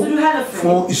okó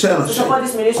fún iṣẹ́ ìránṣẹ́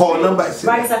kọ nọ́mbà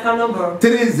ìṣẹ̀lẹ̀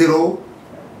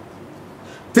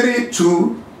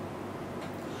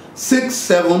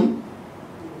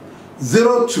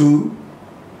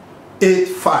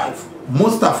 3032670285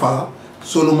 Mustapha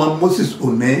Solomon Moses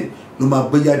One ló máa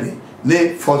gbé jáde ní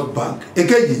First Bank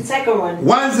èkejì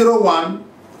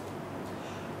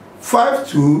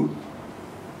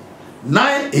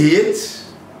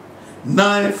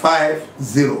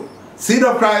 1015298 Seed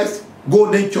of Christ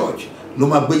Golden Church ló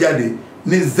máa gbé jáde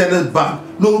ní Zenith Bank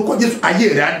lórúkọ Jésù ayé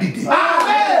rẹ̀ á dìde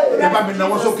ẹ bá mi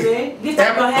náwó sókè ẹ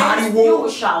pariwo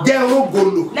jẹ́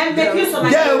rógolo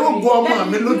jẹ́ rógo ọmọ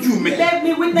mi lójú mi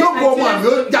jókòó ọmọ mi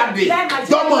ó jáde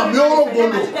jọmọ mi ó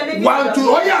rógolo 1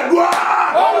 2 ó yá dúró.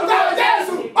 Orúkọ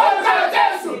Jésù orúkọ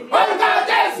Jésù orúkọ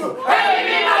Jésù ẹ̀mí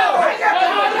mímọ́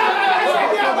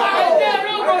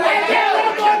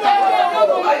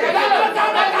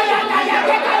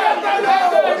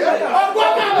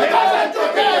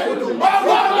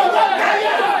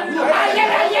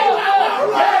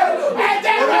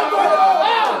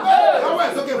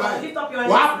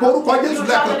wà á porúkọ Jésù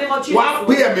lẹ́kọ̀ọ́ wà á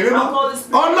pè ẹ̀mí mímọ́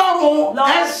Ọlọ́run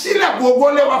àbò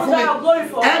ògbólé wa fún mi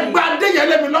ẹgbà déyẹ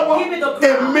lé mi lọ́wọ́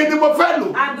èmi ni mo fẹ́ lò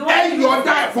ẹ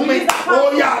yọ̀ọ̀dá ẹ̀ fún mi ó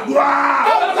yá àdúrà.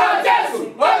 Orúkọ Jésù,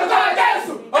 orúkọ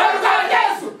Jésù, orúkọ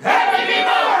Jésù, ẹ̀mí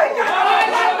mímọ́.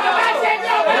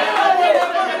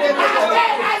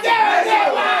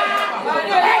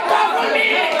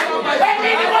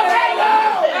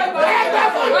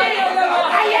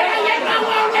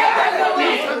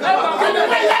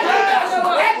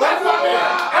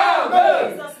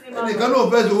 Nìkan ló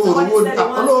fẹ́ sọ òróró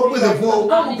ọlọ́wọ́ pèsè fún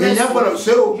ọ èèyàn gbọ́dọ̀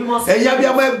ṣe o ẹ̀yà bí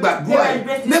a máa gbàdúrà yìí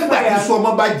nígbà tí sọ ọmọ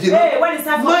bá jìnnà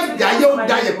má jà yẹ ó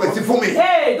da yẹpẹ̀ sí fún mi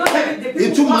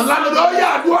ìtumọ̀ ńlá ló dé ó yà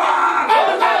àdúrà.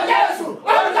 Orúkọ Jésù,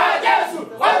 orúkọ Jésù,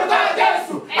 orúkọ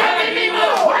Jésù, ẹ̀mí mímọ́.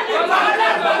 Ọlọ́run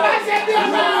bàbá ṣe bí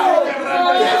ọmọ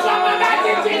Jésù ọmọ bá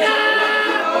ti jìnnà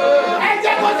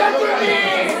ẹ̀jẹ̀ kò tó tún mi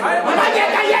má jẹ́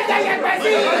ká yẹ da yẹpẹ̀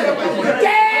sí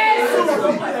Jésù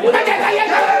má jẹ́ ká yẹ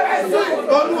da yẹpẹ̀ sí.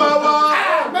 Olúwa wa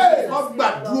wọ́n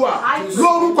gbàdúrà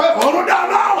lórúkọ ọ̀run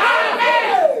dáná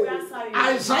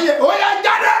àìsàn yẹ ó yá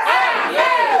jáde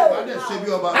wàdé ṣe bí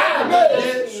ọba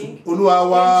Jésù Olúwa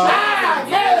wa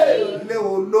ilé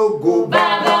ológo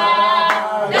bàbá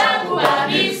dákúbà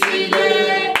mi sílé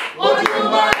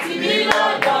ojúmọ́ tì mí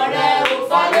lọ́dọ̀ rẹ̀ ò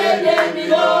falẹ́lẹ́ mi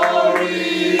lórí.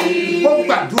 mo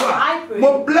gbàdúrà mo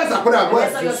bless àpẹẹrẹ àgbọ̀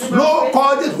ẹ̀ ló kọ́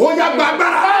Jésù ó yá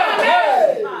gbàgbára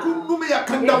kúndùmí yà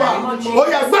kàndàbà ó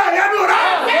yá gbà yẹnu rà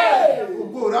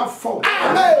ògo rà fọ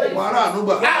wàrà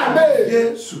ànúgbà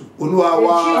Jésù Olúwa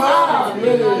wa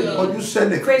ọdún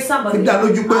sẹ́nẹ̀ dídá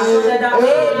lójú pé.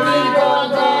 èmi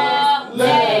gangan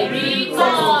lẹ́rí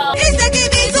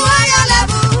kan.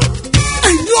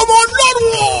 ẹ̀yin ọmọ Ọlọ́run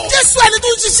o Jésù ẹni tó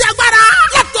ń ṣiṣẹ́ agbára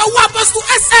látọwọ́ apọ́sítù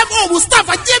SMO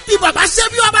Mustapha JP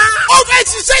Babasebioba ó fẹ́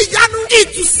ṣiṣẹ́ ìyanu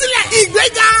ìtúsílẹ̀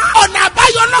ìgbéga ọ̀nà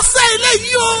àbáyọ lọ́sẹ̀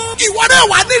eléyìí o ìwọ náà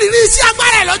wà nírìírí iṣẹ́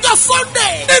agbára ẹ̀ lọ́jọ́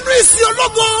Sunday nínú ìsìn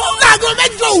ológo láago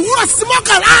 8 òwúrọ̀ sí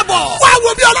 11 àbọ̀ wá wo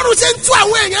bí Ọlọ́run ṣe ń tú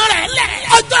àwọn èèyàn rẹ̀ lẹ̀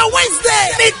ọjọ́ Wednesday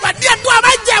ní ìpàdé ẹ̀tọ́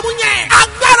abájẹ̀mú yẹn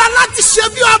agbára láti ṣe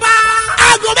bí ọba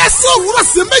aago 9 òwúrọ̀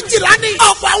sí 12 ní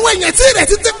ọ̀pọ̀ àwọn èèyàn tí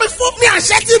ìrètí ti pín fún ní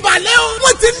àṣẹ ti balẹ̀ o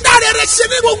wọ́n ti ń dáre rẹ̀ ṣe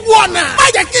ní gbogbo ọ̀nà má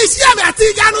jẹ́ kí iṣẹ́ àmì àti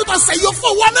ìyanu tọ̀sẹ̀ yóò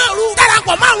fowó náà rú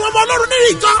darapọ̀ mọ́ àwọn ọmọ Ọlọ́run nínú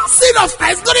ìjọ Seed of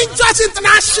Christ Golden Church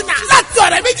International láti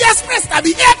ọ̀rẹ́ méjì express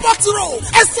tàbí airport road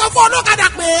ẹ sọ fún ọlọ́kadà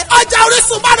pé ọjà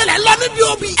Orísun bá rẹ̀ lọ níbi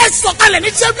òbí ẹ sọ̀kalẹ̀ ní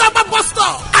ṣẹ́bí ọba bus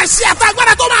stop àṣẹ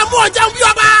àtàgbàdà tó máa mú ọjà bí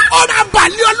ọba ó máa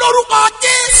bàlẹ́ ọ lórúkọ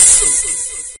Jésù.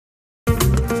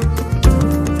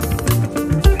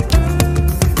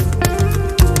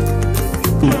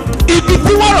 ibi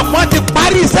tí wọ́n rọ̀ wọ́n ti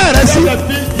parí iṣẹ́ rẹ sí.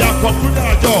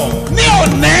 ní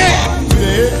òní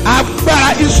agbára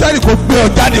Ísírẹ́lì kò gbé ọ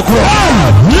jáde kúrò.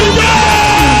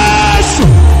 Jésù.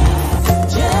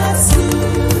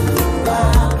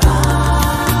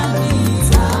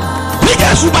 bí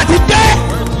Jésù bá ti dé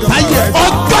ayé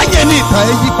ọjọ́ yẹn ní ìtàn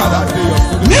ẹ yí padà.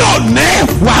 ní òní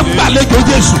wà gbàlejò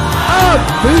Jésù.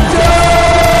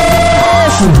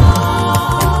 Jésù.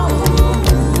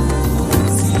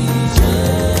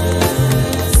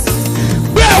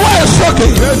 sókè.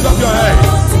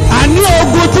 àní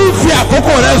ogun tí ń fi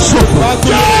àkókò rẹ ṣòfò.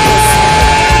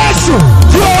 Jésù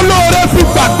tí olóore fi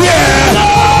gbàgbé ẹ.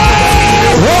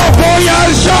 ogun yẹn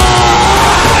ṣọ́.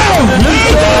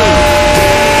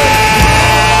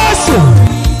 Jésù.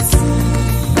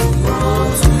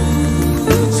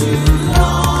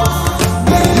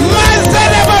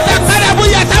 mẹ́sẹ̀lẹ̀ bọ́dà kárábù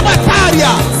yàtá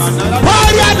bàtàríà.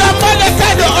 pọ́ọ̀rìà náà mọ́lẹ̀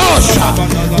kẹ́ni ọ̀ṣà.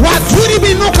 wàtúrì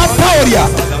bí nùkà pọ́ọ̀rìà.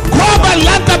 kọ́ọ̀bà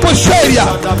lanta bọ̀ṣẹ́rìà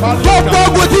gbogbo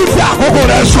ogun tí fi àkókò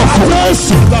rẹ̀ ṣòfò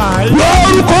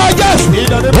lórúkọ Jésù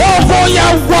ogun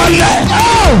yẹn wọlé.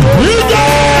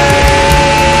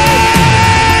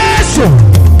 Jésù.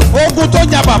 ogun tó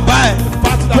jà bàbá ẹ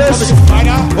Jésù.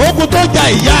 ogun tó jà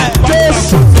ìyá ẹ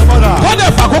Jésù. wọ́n lè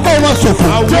fà àkókò wọn ṣòfò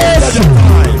Jésù.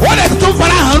 wọ́n lè tún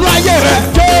fara hàn ní ayé rẹ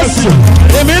Jésù.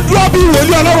 èmi dúró bí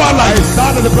wòlíì Ọlọ́run àlàyé.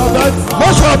 mo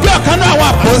sọ̀rọ̀ bí ọ̀kan náà àwọn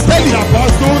àpòstélì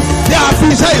tí a fi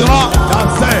iṣẹ́ ìran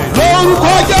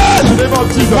lórúkọ Jésù.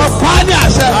 mo pa á ní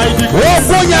àṣẹ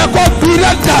ogun yẹn kó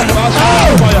bílẹ̀ dànù.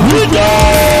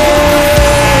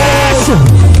 Jésù.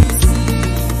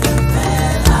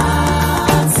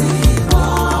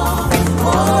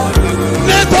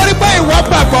 nítorí pé ìwọ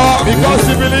gbàgbọ́. because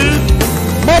you believe.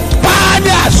 mo pa á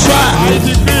ní àṣẹ. I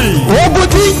decree. ogun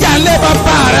tí ń jà lé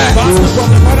bàbá rẹ.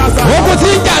 ogun tí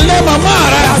ń jà lé màmá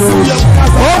rẹ.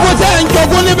 ogun tí ń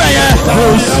jogún níbẹ̀ yẹn.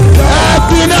 ẹ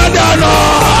pinna dànù.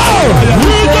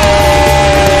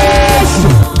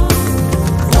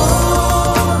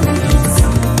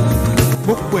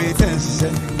 gbogbo èyí tẹ̀ ń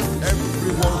ṣiṣẹ́.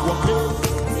 Everyone working.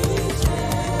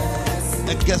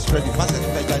 ẹ get ready pásítọ̀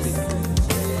fẹ́ jáde.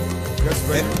 Get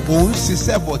ready. òun ṣiṣẹ́.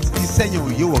 ṣiṣẹ́ but iṣẹ́ yẹn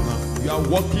ò yé wọ̀ gan. You are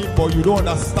working but you don't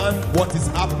understand what is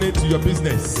happening to your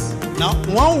business. Now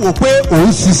wọ́n wò pé òun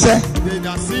ṣiṣẹ́. They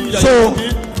are seeing that so you are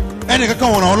working. ẹnìkankan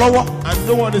wọ̀n ràn ọ́ lọ́wọ́. And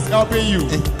no one is helping you.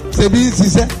 Ṣebí ń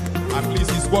ṣiṣẹ́. At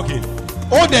least he's working.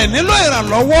 Ó dẹ̀ nílò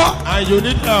ìrànlọ́wọ́. And you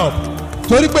need help.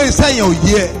 Torí pé iṣẹ́ yẹn ò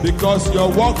yé ẹ. Because your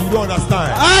work you don't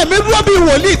understand. Mi dúró bí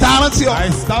wòlíì tá a rántí ọ. I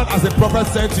stand as a prophet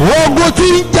sent to you. Ogun tí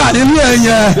ń jà nínú ẹ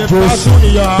yẹn. The battle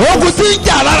in your house. Ogun tí ń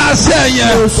jà lára ṣẹ́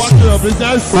yẹn. The battle in your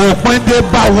business. Òpin dé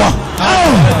bá wa.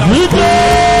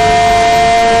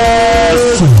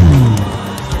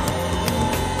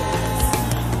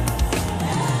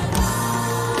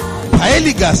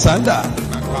 Paeli gasanda.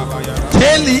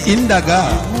 Teli indaga.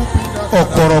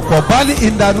 Okoroko bali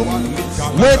indanu.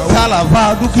 Wetala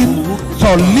vadukin.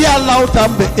 Solia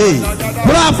lautambe e.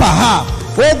 Brapa ha.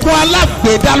 Ogun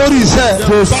alágbèdá lórí iṣẹ́.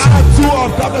 The battle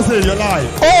of darkness in your life.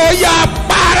 Ó yá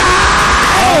para.